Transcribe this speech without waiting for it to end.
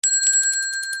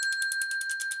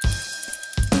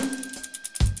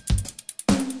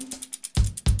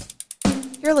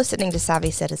You're listening to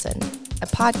Savvy Citizen, a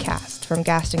podcast from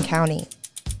Gaston County.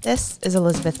 This is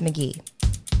Elizabeth McGee.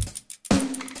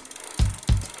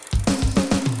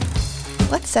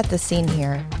 Let's set the scene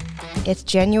here. It's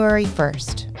January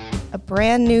 1st, a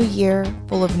brand new year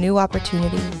full of new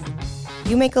opportunities.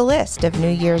 You make a list of New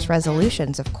Year's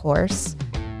resolutions, of course,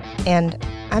 and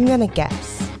I'm gonna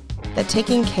guess that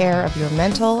taking care of your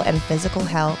mental and physical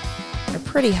health are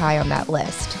pretty high on that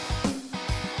list.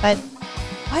 But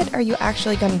what are you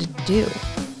actually going to do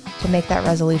to make that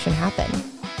resolution happen?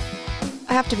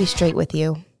 I have to be straight with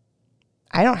you.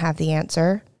 I don't have the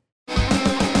answer.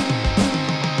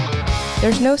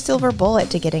 There's no silver bullet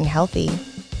to getting healthy.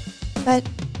 But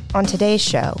on today's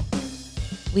show,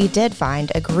 we did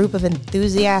find a group of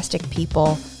enthusiastic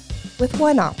people with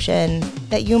one option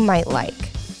that you might like.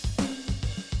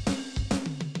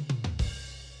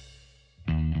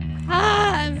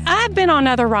 I've been on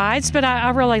other rides, but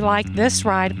I really like this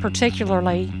ride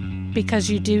particularly because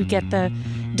you do get the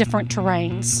different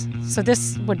terrains. So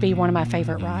this would be one of my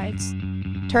favorite rides.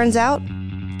 Turns out,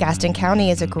 Gaston County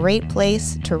is a great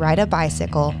place to ride a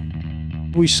bicycle.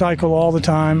 We cycle all the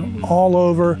time, all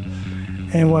over,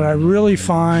 and what I really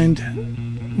find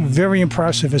very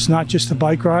impressive is not just the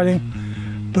bike riding,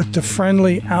 but the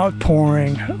friendly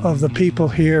outpouring of the people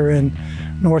here in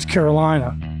North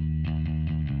Carolina.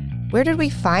 Where did we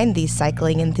find these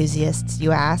cycling enthusiasts,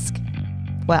 you ask?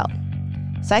 Well,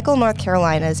 Cycle North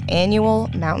Carolina's annual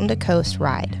Mountain to Coast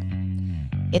ride.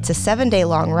 It's a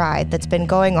 7-day-long ride that's been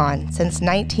going on since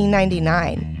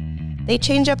 1999. They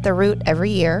change up the route every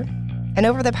year, and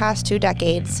over the past 2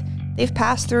 decades, they've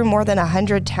passed through more than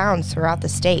 100 towns throughout the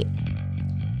state.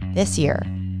 This year,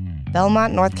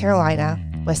 Belmont, North Carolina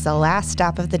was the last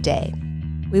stop of the day.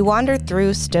 We wandered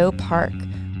through Stowe Park,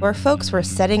 where folks were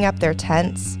setting up their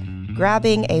tents,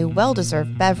 grabbing a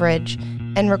well-deserved beverage,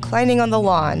 and reclining on the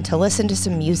lawn to listen to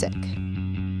some music.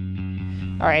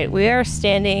 All right, we are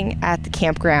standing at the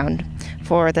campground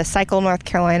for the Cycle North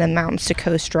Carolina Mountains to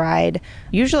Coast ride.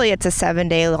 Usually it's a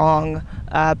 7-day-long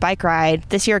bike ride.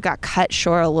 This year it got cut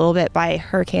short a little bit by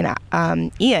Hurricane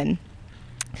Ian.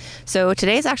 So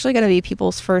today's actually going to be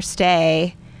people's first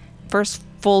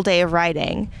full day of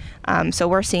riding. So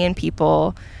we're seeing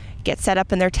people get set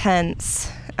up in their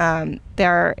tents.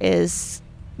 There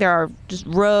are just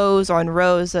rows on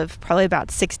rows of probably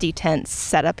about 60 tents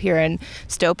set up here in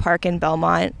Stowe Park in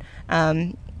Belmont.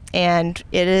 And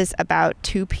it is about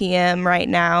 2 p.m. right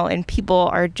now, and people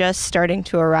are just starting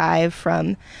to arrive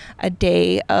from a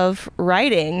day of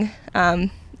riding. I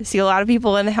see a lot of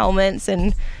people in helmets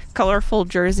and colorful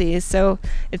jerseys, so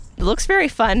it looks very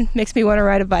fun. Makes me want to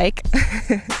ride a bike.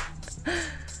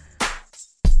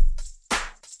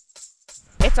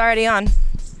 It's already on.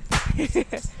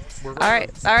 All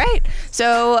right.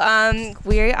 So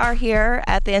we are here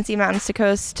at the NC Mountains to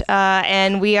Coast,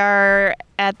 and we are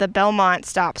at the Belmont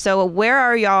stop. So where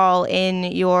are y'all in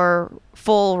your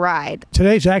full ride?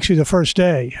 Today's actually the first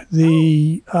day.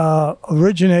 The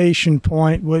origination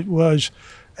point was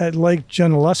at Lake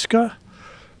Junaluska.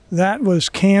 That was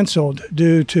canceled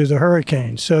due to the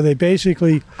hurricane. So they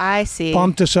basically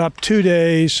bumped us up 2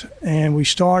 days, and we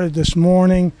started this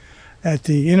morning at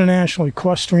the International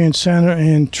Equestrian Center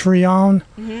in Tryon,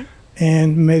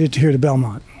 and made it here to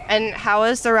Belmont. And how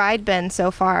has the ride been so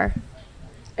far?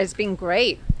 It's been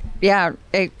great. Yeah,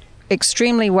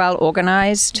 extremely well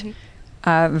organized,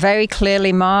 very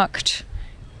clearly marked.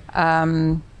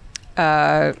 All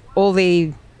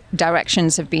the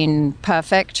directions have been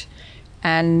perfect,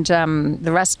 and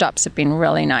the rest stops have been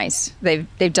really nice.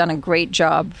 They've done a great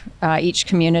job, each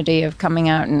community, of coming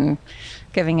out and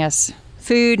giving us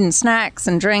food and snacks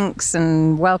and drinks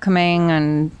and welcoming.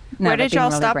 And where did y'all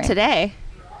stop today?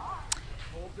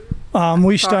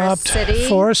 We stopped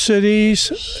Forest Cities,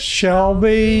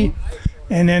 Shelby,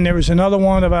 and then there was another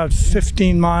one about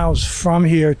 15 miles from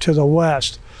here to the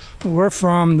west. We're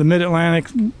from the Mid-Atlantic,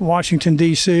 Washington,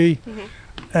 D.C.,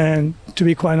 and to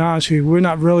be quite honest with you, we're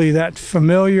not really that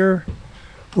familiar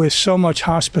with so much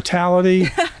hospitality,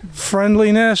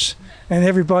 friendliness, and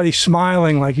everybody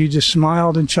smiling like you just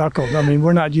smiled and chuckled. I mean,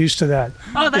 we're not used to that.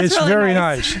 Oh, that's it's really very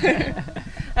nice.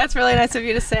 That's really nice of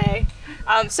you to say.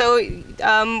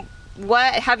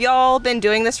 What have y'all been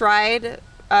doing this ride?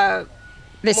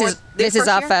 This is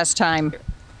our first time,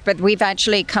 but we've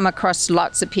actually come across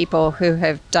lots of people who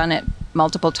have done it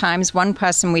multiple times. One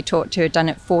person we talked to had done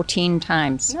it 14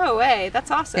 times. No way,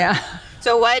 that's awesome. Yeah.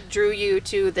 So what drew you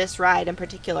to this ride in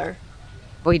particular?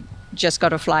 We just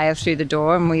got a flyer through the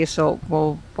door, and we thought,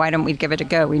 well, why don't we give it a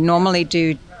go? We normally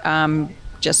do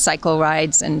just cycle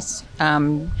rides and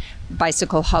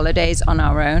bicycle holidays on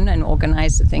our own and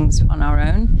organize the things on our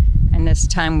own. And this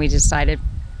time we decided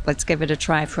let's give it a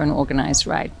try for an organized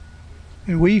ride.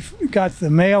 And we got the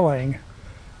mailing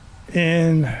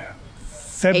in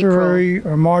February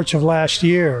or March of last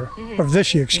year, of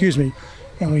this year, excuse me,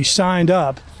 and we signed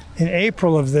up in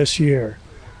April of this year.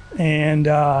 And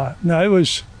no,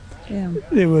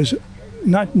 it was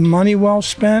not money well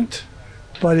spent,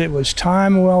 but it was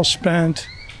time well spent.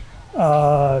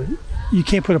 You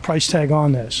can't put a price tag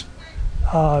on this.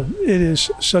 It is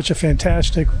such a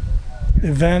fantastic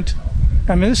event.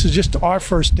 I mean, this is just our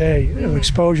first day of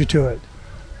exposure to it.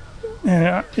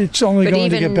 And it's only going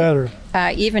to get better.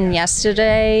 Even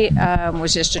yesterday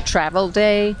was just a travel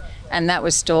day, and that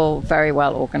was still very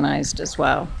well organized as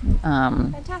well.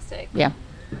 Fantastic. Yeah.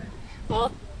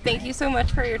 Well, thank you so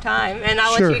much for your time, and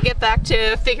I'll Sure. let you get back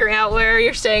to figuring out where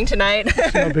you're staying tonight.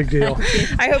 No big deal.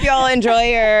 I hope you all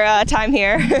enjoy your time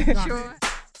here. Sure.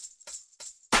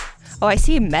 Oh, I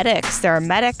see medics. There are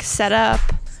medics set up.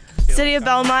 City of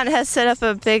Belmont has set up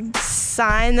a big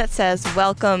sign that says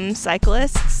 "Welcome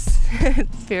Cyclists."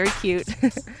 Very cute.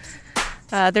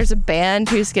 There's a band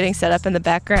who's getting set up in the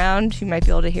background. You might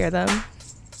be able to hear them.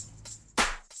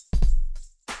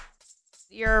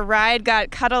 Your ride got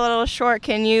cut a little short.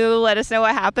 Can you let us know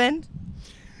what happened?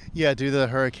 Yeah, due to the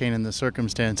hurricane and the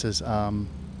circumstances,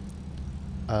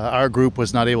 our group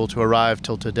was not able to arrive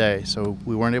till today, so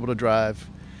we weren't able to ride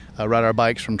our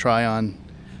bikes from Tryon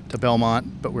to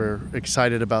Belmont, but we're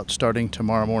excited about starting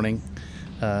tomorrow morning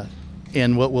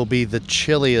in what will be the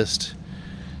chilliest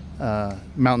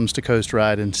mountains to coast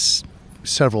ride in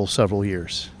several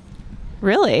years.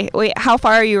 Really? Wait, how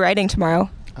far are you riding tomorrow?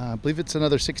 I believe it's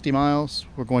another 60 miles.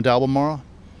 We're going to Albemarle,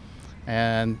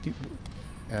 and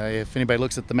if anybody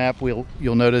looks at the map,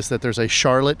 you'll notice that there's a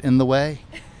Charlotte in the way,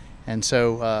 and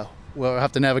so we'll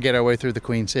have to navigate our way through the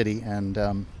Queen City,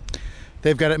 and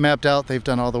they've got it mapped out. They've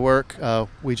done all the work.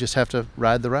 We just have to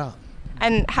ride the route.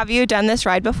 And have you done this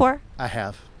ride before? I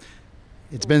have.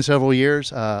 It's been several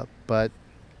years, but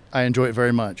I enjoy it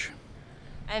very much.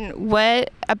 And what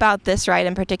about this ride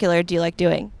in particular do you like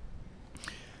doing?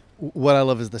 What I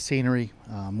love is the scenery.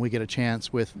 We get a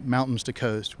chance with Mountains to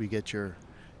Coast. We get your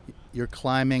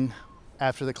climbing.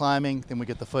 After the climbing, then we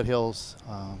get the foothills,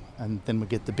 and then we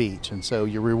get the beach. And so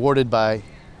you're rewarded by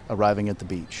arriving at the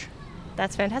beach.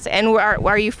 That's fantastic. And where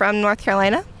are you from, North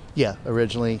Carolina? Yeah,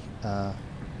 originally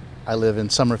I live in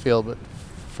Summerfield, but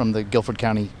from the Guilford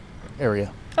County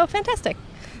area. Oh, fantastic.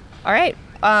 All right.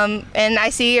 And I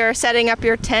see you're setting up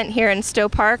your tent here in Stowe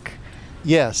Park.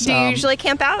 Yes. Do you usually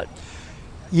camp out?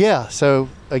 Yeah. So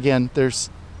again, there's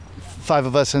 5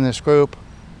 of us in this group.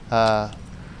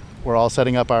 We're all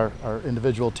setting up our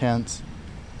individual tents.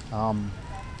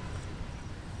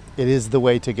 It is the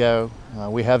way to go.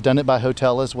 We have done it by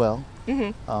hotel as well.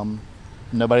 Mm-hmm.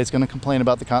 Nobody's going to complain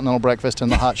about the continental breakfast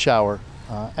and the hot shower,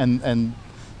 and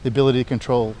the ability to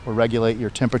control or regulate your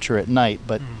temperature at night.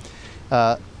 But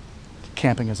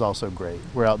camping is also great.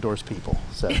 We're outdoors people.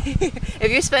 So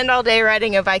if you spend all day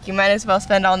riding a bike, you might as well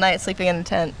spend all night sleeping in a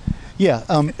tent. Yeah,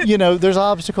 there's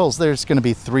obstacles. There's going to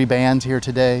be 3 bands here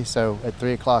today, so at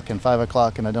 3 o'clock and 5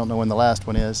 o'clock, and I don't know when the last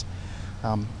one is.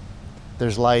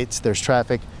 There's lights, there's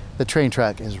traffic. The train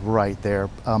track is right there,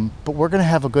 but we're going to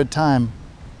have a good time,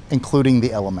 including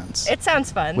the elements. It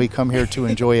sounds fun. We come here to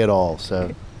enjoy it all.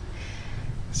 So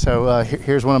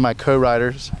here's one of my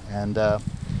co-riders, and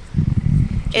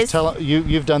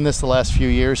you've done this the last few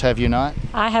years, have you not?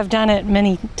 I have done it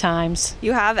many times.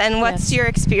 You have? And what's your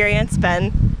experience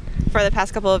been for the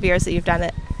past couple of years that you've done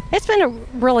it? It's been a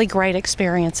really great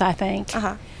experience, I think.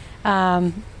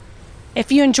 Uh-huh.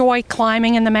 If you enjoy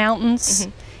climbing in the mountains,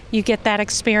 you get that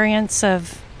experience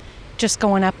of just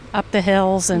going up the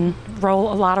hills and a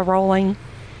lot of rolling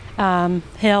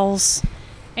hills,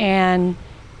 and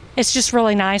it's just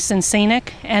really nice and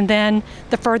scenic. And then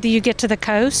the further you get to the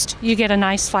coast, you get a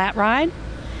nice flat ride,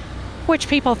 which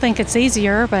people think it's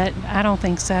easier, but I don't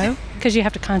think so, because you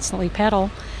have to constantly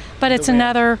pedal. But it's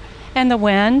another, and the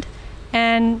wind,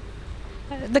 and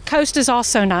the coast is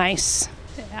also nice.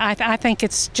 I think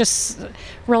it's just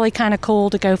really kind of cool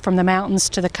to go from the mountains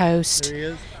to the coast. There he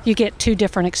is. You get 2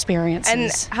 different experiences.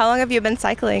 And how long have you been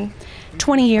cycling?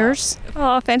 20 years.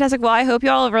 Oh, fantastic. Well, I hope you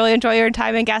all really enjoy your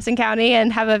time in Gaston County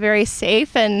and have a very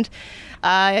safe and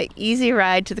easy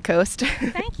ride to the coast.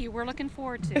 Thank you. We're looking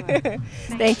forward to it.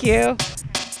 Thank you.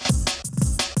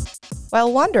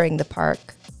 While wandering the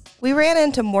park, we ran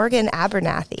into Morgan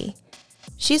Abernathy.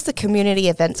 She's the community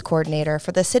events coordinator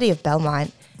for the City of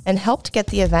Belmont and helped get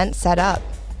the event set up.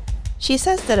 She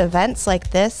says that events like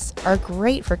this are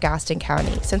great for Gaston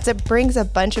County since it brings a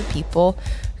bunch of people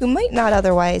who might not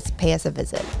otherwise pay us a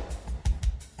visit.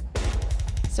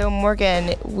 So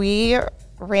Morgan, we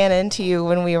ran into you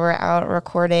when we were out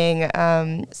recording.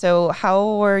 So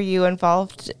how were you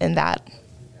involved in that?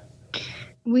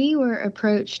 We were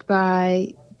approached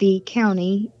by the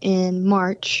county in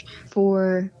March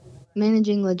for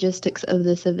managing logistics of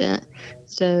this event.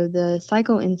 So the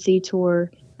Cycle NC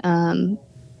Tour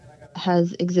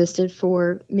has existed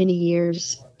for many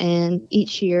years, and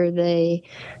each year they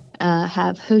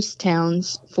have host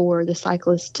towns for the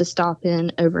cyclists to stop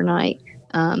in overnight.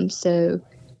 So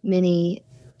many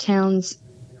towns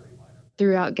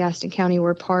throughout Gaston County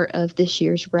were part of this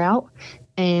year's route,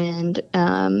 and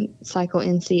Cycle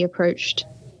NC approached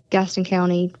Gaston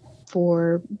County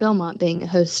for Belmont being a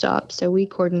host stop. So we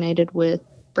coordinated with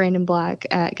Brandon Black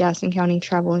at Gaston County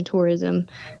Travel and Tourism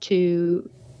to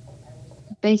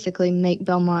basically make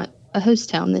Belmont a host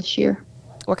town this year.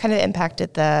 What kind of impact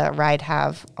did the ride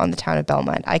have on the town of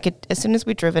Belmont? As soon as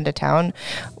we drove into town,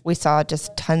 we saw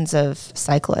just tons of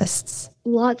cyclists.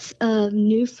 Lots of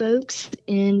new folks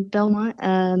in Belmont.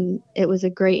 It was a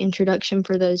great introduction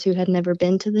for those who had never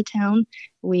been to the town.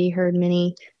 We heard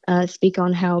many speak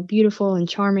on how beautiful and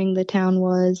charming the town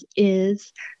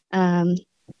is,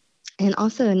 and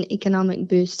also an economic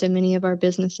boost to many of our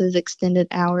businesses, extended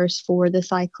hours for the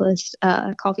cyclists,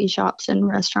 coffee shops and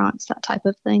restaurants, that type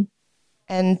of thing.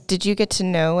 And did you get to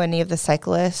know any of the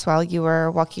cyclists while you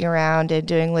were walking around and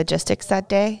doing logistics that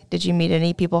day? Did you meet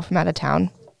any people from out of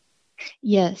town?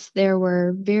 Yes, there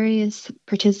were various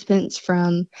participants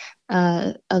from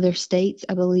other states.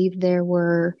 I believe there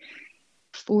were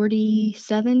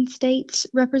 47 states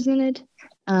represented,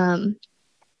 and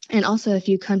also a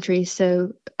few countries.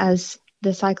 So as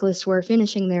the cyclists were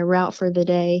finishing their route for the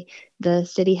day, the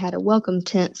city had a welcome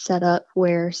tent set up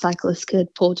where cyclists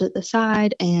could pull to the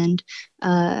side and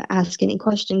ask any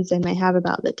questions they may have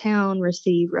about the town,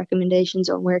 receive recommendations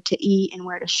on where to eat and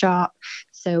where to shop.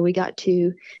 So we got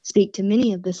to speak to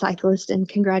many of the cyclists and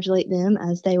congratulate them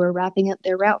as they were wrapping up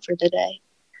their route for the day.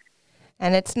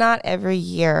 And it's not every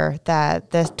year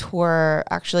that the tour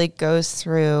actually goes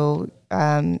through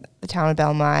the town of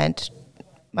Belmont,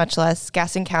 much less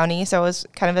Gaston County. So it was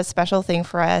kind of a special thing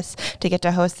for us to get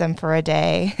to host them for a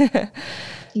day.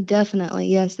 Definitely.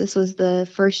 Yes, this was the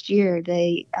first year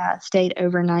they stayed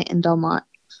overnight in Belmont.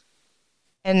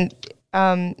 And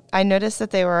I noticed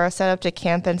that they were set up to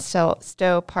camp in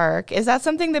Stowe Park. Is that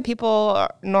something that people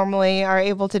normally are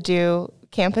able to do,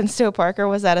 camp in Stowe Park, or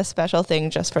was that a special thing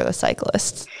just for the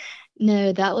cyclists?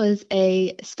 No, that was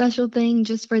a special thing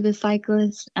just for the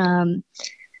cyclists.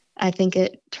 I think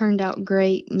it turned out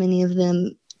great. Many of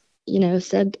them,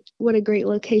 said what a great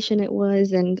location it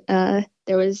was. And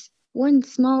there was one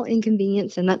small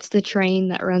inconvenience, and that's the train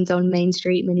that runs on Main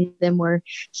Street. Many of them were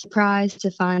surprised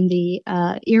to find the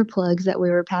earplugs that we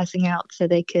were passing out so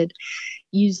they could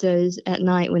use those at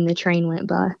night when the train went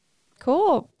by.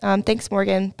 Cool. Thanks,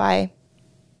 Morgan. Bye.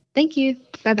 Thank you.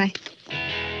 Bye-bye.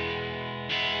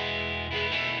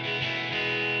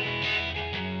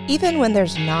 Even when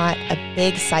there's not a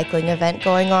big cycling event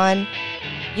going on,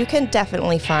 you can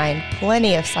definitely find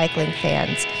plenty of cycling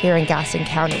fans here in Gaston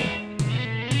County.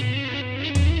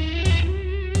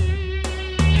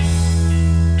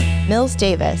 Mills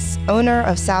Davis, owner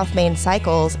of South Main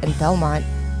Cycles in Belmont,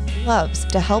 loves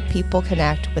to help people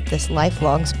connect with this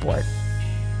lifelong sport.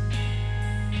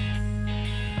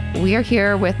 We are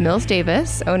here with Mills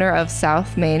Davis, owner of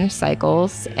South Main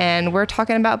Cycles, and we're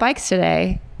talking about bikes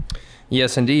today.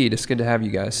 Yes, indeed. It's good to have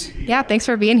you guys. Yeah, thanks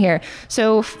for being here.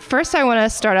 So first I want to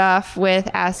start off with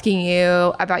asking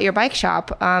you about your bike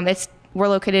shop. We're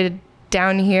located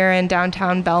down here in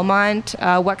downtown Belmont.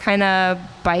 What kind of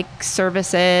bike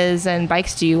services and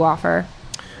bikes do you offer?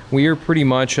 We are pretty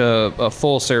much a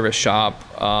full service shop.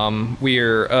 We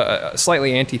are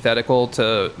slightly antithetical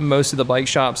to most of the bike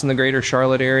shops in the greater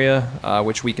Charlotte area,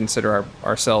 which we consider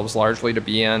ourselves largely to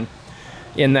be in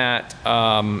that,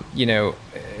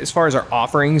 as far as our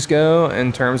offerings go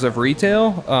in terms of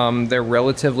retail, they're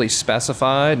relatively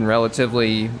specified and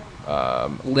relatively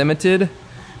limited,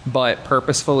 but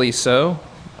purposefully so.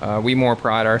 We more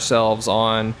pride ourselves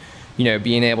on,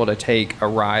 being able to take a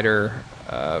rider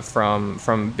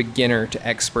from beginner to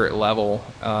expert level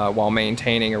while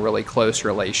maintaining a really close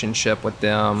relationship with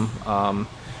them.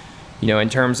 In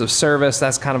terms of service,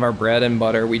 that's kind of our bread and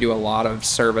butter. We do a lot of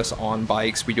service on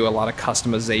bikes. We do a lot of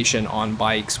customization on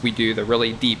bikes. We do the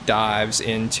really deep dives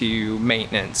into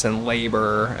maintenance and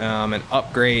labor and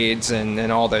upgrades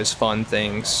and all those fun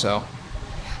things.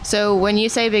 So when you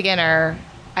say beginner,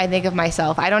 I think of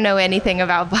myself. I don't know anything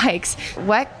about bikes.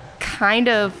 What kind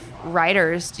of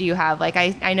riders do you have? Like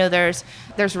I know there's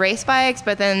race bikes,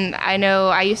 but then I know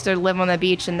I used to live on the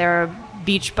beach and there are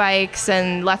beach bikes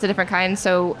and lots of different kinds.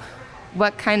 So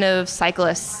what kind of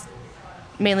cyclists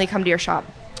mainly come to your shop?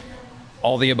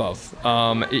 All the above.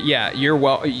 Yeah, you're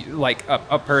like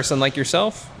a person like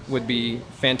yourself would be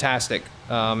fantastic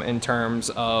in terms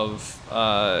of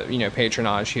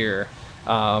patronage here.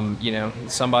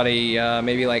 Somebody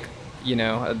maybe like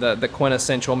the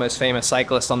quintessential most famous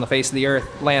cyclist on the face of the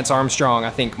earth, Lance Armstrong,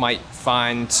 I think might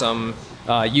find some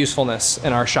usefulness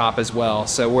in our shop as well.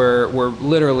 So we're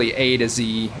literally A to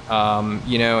Z,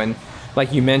 and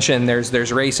like you mentioned,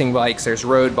 there's racing bikes, there's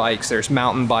road bikes, there's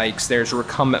mountain bikes, there's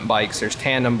recumbent bikes, there's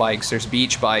tandem bikes, there's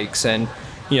beach bikes, and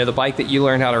the bike that you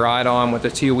learn how to ride on with the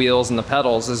two wheels and the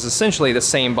pedals is essentially the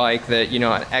same bike that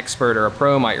an expert or a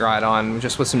pro might ride on,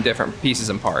 just with some different pieces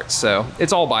and parts. So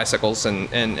it's all bicycles,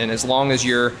 and as long as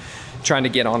you're trying to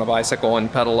get on a bicycle and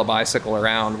pedal a bicycle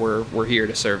around, we're here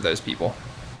to serve those people.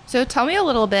 So tell me a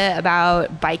little bit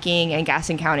about biking in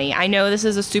Gaston County. I know this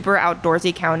is a super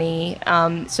outdoorsy county.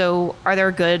 So are there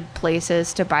good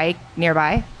places to bike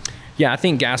nearby? Yeah, I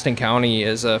think Gaston County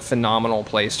is a phenomenal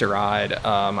place to ride.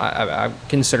 I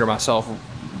consider myself,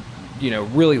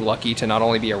 really lucky to not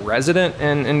only be a resident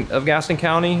of Gaston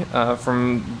County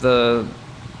from the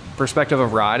perspective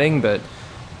of riding, but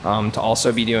to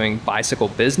also be doing bicycle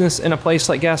business in a place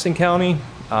like Gaston County.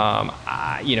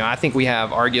 I think we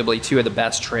have arguably two of the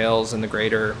best trails in the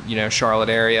greater, Charlotte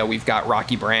area. We've got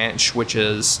Rocky Branch, which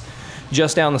is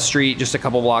just down the street, just a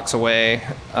couple blocks away,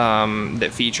 that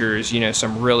features,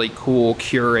 some really cool,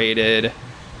 curated,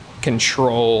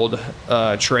 controlled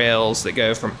trails that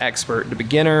go from expert to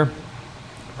beginner,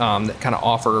 that kind of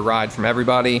offer a ride from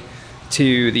everybody,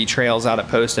 to the trails out at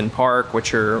Poston Park,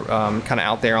 which are kind of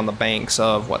out there on the banks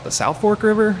of the South Fork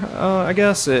River, I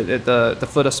guess, at the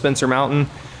foot of Spencer Mountain,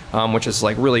 which is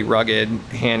like really rugged,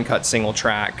 hand-cut single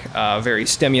track, very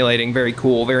stimulating, very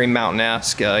cool, very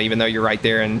mountain-esque, even though you're right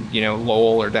there in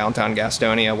Lowell or downtown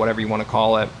Gastonia, whatever you want to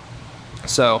call it.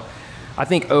 So I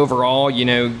think overall,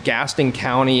 Gaston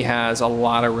County has a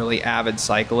lot of really avid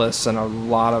cyclists and a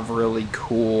lot of really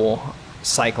cool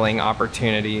cycling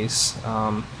opportunities.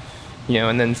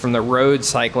 And then from the road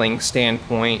cycling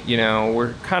standpoint,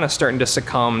 we're kind of starting to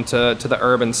succumb to the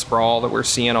urban sprawl that we're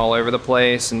seeing all over the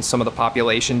place, and some of the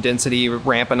population density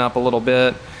ramping up a little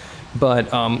bit,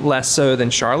 but less so than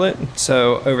Charlotte.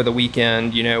 So over the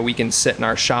weekend, we can sit in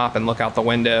our shop and look out the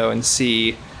window and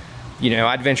see,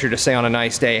 I'd venture to say on a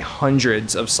nice day,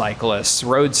 hundreds of cyclists,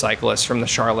 road cyclists from the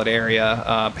Charlotte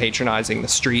area patronizing the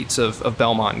streets of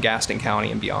Belmont and Gaston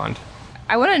County and beyond.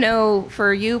 I want to know,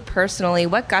 for you personally,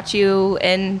 what got you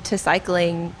into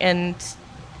cycling? And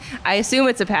I assume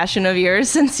it's a passion of yours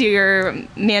since you're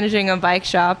managing a bike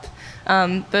shop.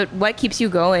 But what keeps you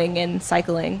going in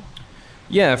cycling?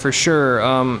 Yeah, for sure.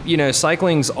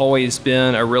 Cycling's always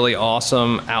been a really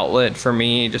awesome outlet for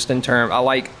me. Just in terms, I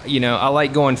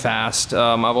like going fast.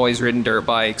 I've always ridden dirt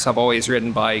bikes. I've always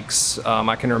ridden bikes.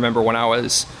 I can remember when I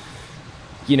was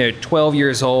 12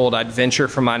 years old, I'd venture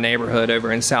from my neighborhood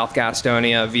over in South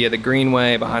Gastonia via the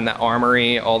Greenway behind the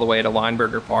Armory all the way to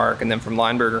Lineberger Park. And then from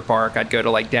Lineberger Park, I'd go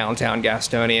to downtown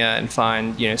Gastonia and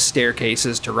find,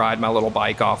 staircases to ride my little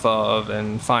bike off of,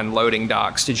 and find loading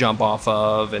docks to jump off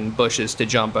of, and bushes to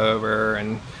jump over.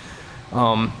 And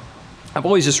I've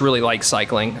always just really liked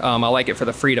cycling. I like it for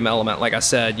the freedom element. Like I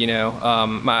said,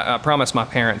 I promise my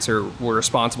parents were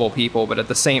responsible people, but at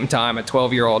the same time, a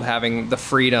 12-year-old having the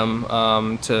freedom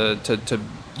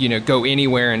to go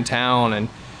anywhere in town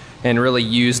and really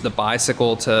use the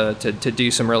bicycle to do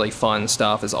some really fun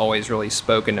stuff has always really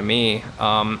spoken to me.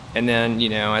 And then,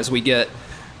 as we get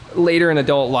later in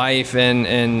adult life and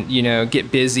get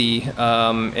busy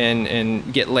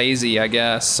and get lazy, I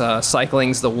guess,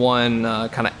 cycling's the one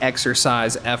kind of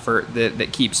exercise effort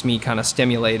that keeps me kind of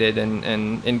stimulated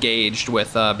and engaged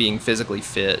with being physically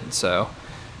fit. So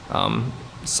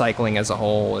cycling as a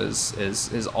whole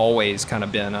is always kind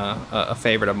of been a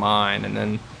favorite of mine. And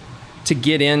then to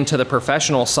get into the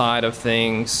professional side of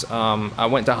things, I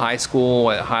went to high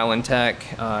school at Highland Tech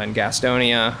in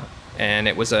Gastonia. And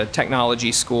it was a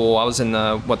technology school. I was in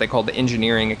what they called the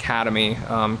engineering academy,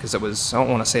 because it was, I don't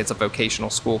want to say it's a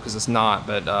vocational school because it's not,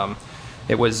 but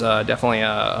it was definitely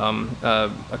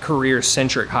a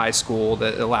career-centric high school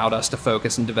that allowed us to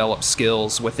focus and develop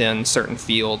skills within certain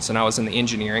fields. And I was in the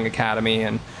engineering academy,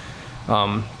 and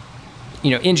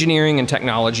engineering and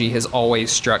technology has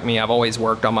always struck me. I've always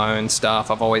worked on my own stuff.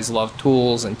 I've always loved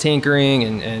tools and tinkering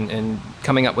and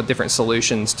coming up with different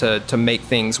solutions to make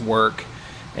things work.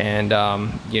 And,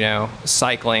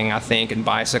 cycling, I think, and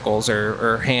bicycles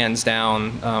are hands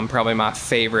down probably my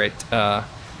favorite,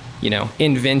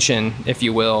 invention, if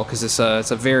you will, because it's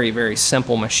a very, very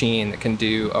simple machine that can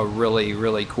do a really,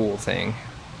 really cool thing.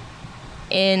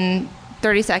 In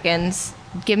 30 seconds.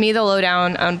 Give me the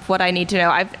lowdown on what I need to know.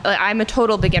 I'm a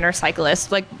total beginner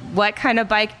cyclist. Like, what kind of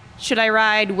bike should I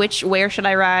ride? Where should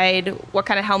I ride? What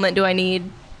kind of helmet do I need?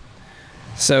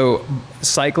 So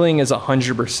cycling is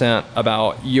 100%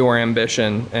 about your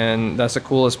ambition, and that's the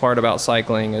coolest part about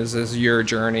cycling is your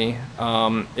journey.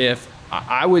 What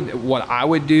I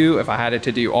would do if I had it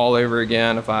to do all over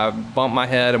again, if I bumped my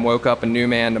head and woke up a new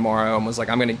man tomorrow and was like,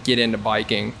 I'm going to get into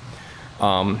biking,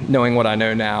 knowing what I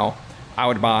know now, I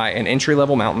would buy an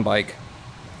entry-level mountain bike.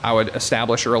 I would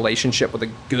establish a relationship with a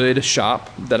good shop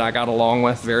that I got along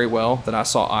with very well, that I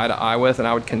saw eye to eye with, and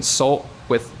I would consult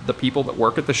with the people that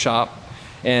work at the shop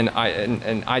and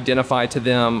identify to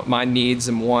them my needs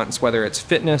and wants, whether it's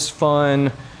fitness,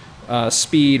 fun,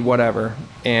 speed, whatever.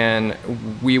 And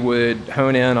we would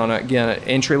hone in on, again, an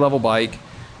entry-level bike,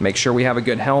 make sure we have a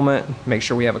good helmet, make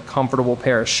sure we have a comfortable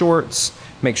pair of shorts,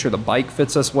 make sure the bike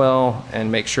fits us well,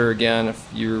 and make sure, again, if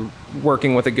you're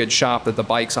working with a good shop, that the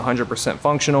bike's 100%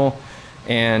 functional.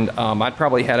 And I'd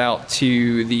probably head out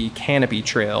to the Canopy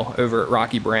Trail over at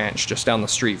Rocky Branch, just down the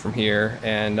street from here,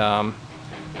 and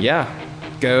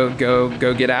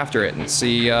go get after it and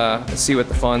see what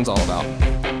the fun's all about.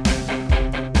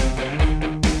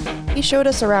 He showed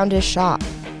us around his shop,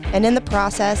 and in the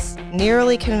process,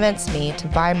 nearly convinced me to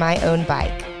buy my own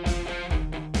bike.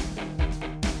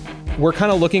 We're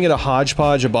kind of looking at a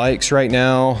hodgepodge of bikes right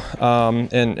now,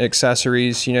 and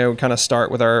accessories. Kind of start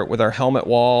with our helmet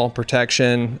wall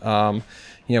protection.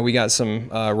 We got some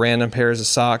random pairs of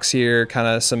socks here, kind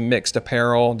of some mixed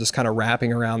apparel, just kind of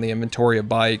wrapping around the inventory of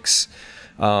bikes.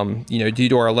 Due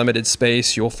to our limited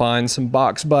space, you'll find some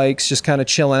box bikes just kind of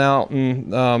chilling out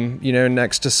and,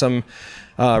 next to some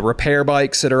repair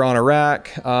bikes that are on a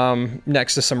rack,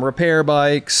 next to some repair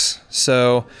bikes.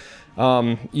 So,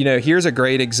 here's a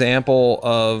great example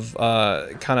of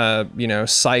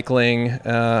cycling,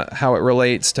 how it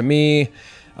relates to me.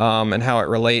 And how it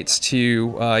relates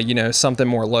to, something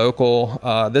more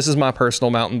local. This is my personal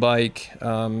mountain bike.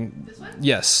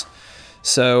 Yes.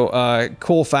 So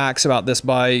cool facts about this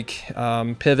bike.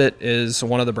 Pivot is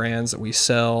one of the brands that we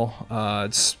sell.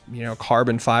 It's,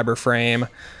 carbon fiber frame.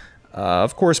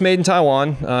 Of course, made in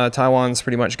Taiwan. Taiwan's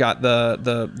pretty much got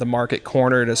the market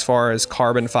cornered as far as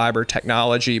carbon fiber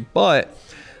technology, but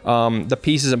the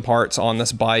pieces and parts on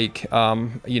this bike, are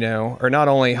not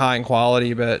only high in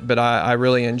quality, but I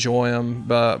really enjoy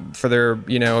them for their,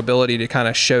 ability to kind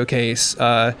of showcase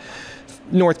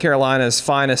North Carolina's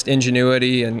finest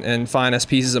ingenuity and finest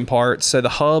pieces and parts. So the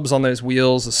hubs on those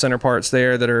wheels, the center parts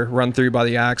there that are run through by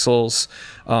the axles,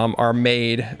 are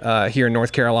made here in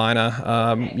North Carolina,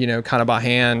 kind of by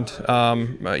hand,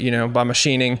 by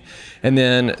machining. And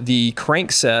then the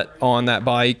crankset on that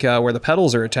bike, where the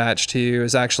pedals are attached to,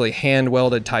 is actually hand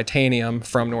welded titanium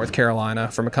from North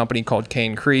Carolina, from a company called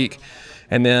Cane Creek.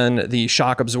 And then the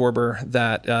shock absorber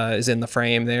that is in the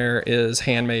frame there is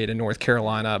handmade in North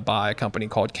Carolina by a company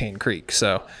called Cane Creek.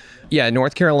 So, yeah,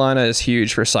 North Carolina is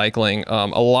huge for cycling.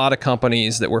 A lot of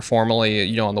companies that were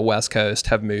formerly, on the West Coast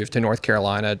have moved to North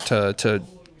Carolina to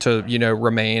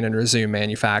remain and resume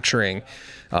manufacturing.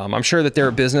 I'm sure that there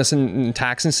are business and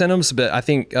tax incentives, but I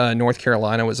think North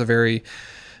Carolina was a very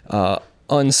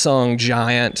unsung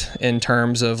giant in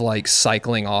terms of like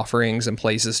cycling offerings and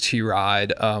places to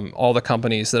ride. All the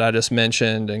companies that I just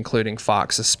mentioned, including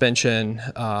Fox Suspension,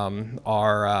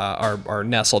 are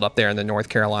nestled up there in the North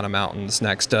Carolina mountains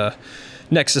next to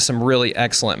some really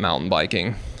excellent mountain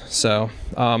biking. So,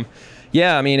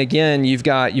 again, you've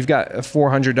got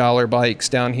 $400 bikes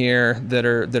down here that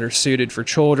are suited for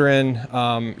children,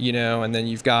 and then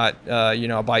you've got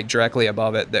a bike directly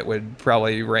above it that would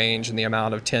probably range in the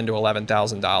amount of $10,000 to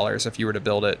 $11,000 if you were to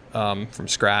build it from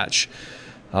scratch.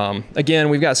 Again,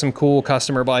 we've got some cool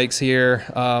customer bikes here.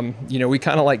 We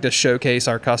kind of like to showcase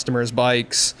our customers'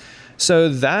 bikes. So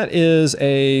that is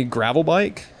a gravel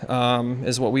bike,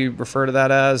 is what we refer to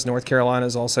that as. North Carolina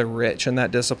is also rich in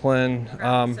that discipline.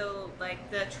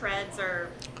 Like the treads are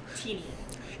teeny.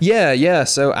 Yeah.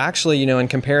 So actually, in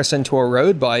comparison to a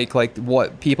road bike, like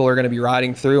what people are going to be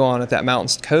riding through on at that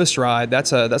mountain coast ride,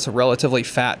 that's a relatively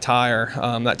fat tire.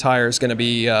 That tire is going to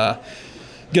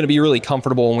be really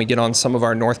comfortable when we get on some of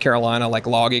our North Carolina like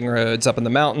logging roads up in the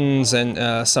mountains,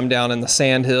 and some down in the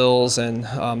sand hills, and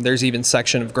there's even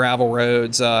section of gravel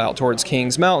roads out towards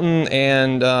Kings Mountain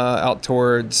and out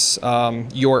towards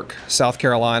York, South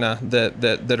Carolina,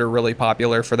 that are really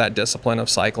popular for that discipline of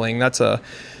cycling. That's a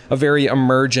very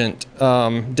emergent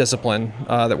discipline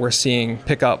that we're seeing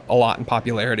pick up a lot in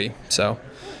popularity. So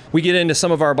we get into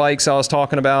some of our bikes I was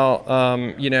talking about,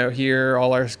 here,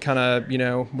 all our kind of,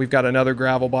 we've got another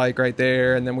gravel bike right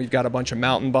there, and then we've got a bunch of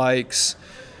mountain bikes.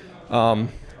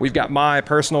 We've got my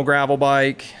personal gravel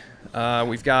bike.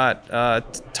 We've got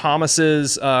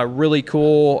Thomas's really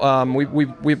cool.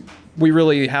 We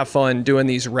really have fun doing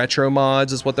these retro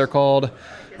mods, is what they're called.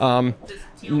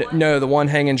 No, the one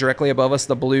hanging directly above us,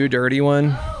 the blue dirty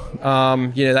one.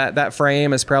 That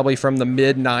frame is probably from the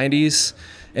mid '90s,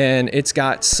 and it's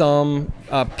got some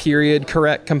period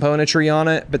correct componentry on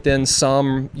it, but then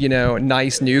some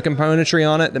nice new componentry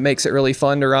on it that makes it really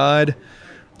fun to ride.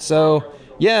 So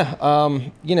yeah,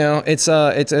 it's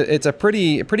a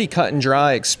pretty cut and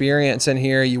dry experience in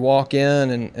here. You walk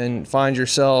in and find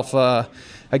yourself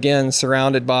again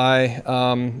surrounded by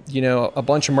a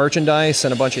bunch of merchandise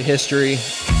and a bunch of history.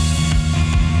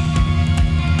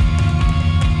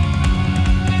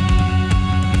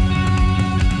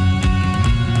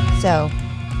 So,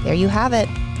 there you have it.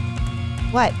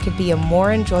 What could be a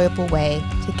more enjoyable way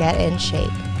to get in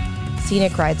shape?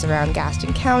 Scenic rides around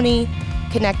Gaston County,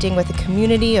 connecting with a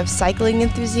community of cycling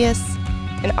enthusiasts,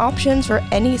 and options for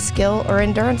any skill or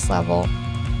endurance level.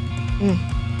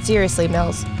 Seriously,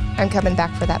 Mills, I'm coming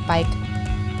back for that bike.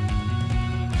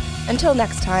 Until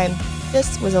next time,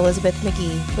 this was Elizabeth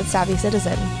McGee with Savvy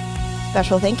Citizen.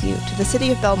 Special thank you to the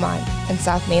City of Belmont and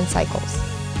South Main Cycles.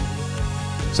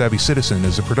 Savvy Citizen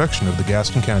is a production of the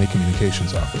Gaston County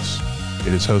Communications Office.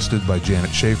 It is hosted by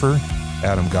Janet Schaefer,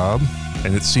 Adam Gobb,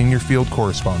 and its senior field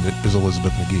correspondent is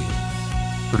Elizabeth McGee.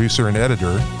 Producer and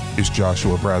editor is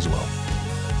Joshua Braswell.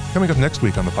 Coming up next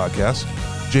week on the podcast,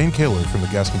 Jane Kaler from the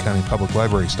Gaston County Public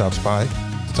Library stops by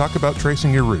to talk about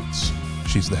tracing your roots.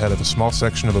 She's the head of a small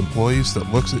section of employees that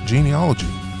looks at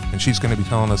genealogy, and she's going to be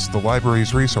telling us the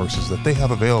library's resources that they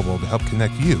have available to help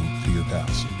connect you to your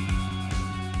past.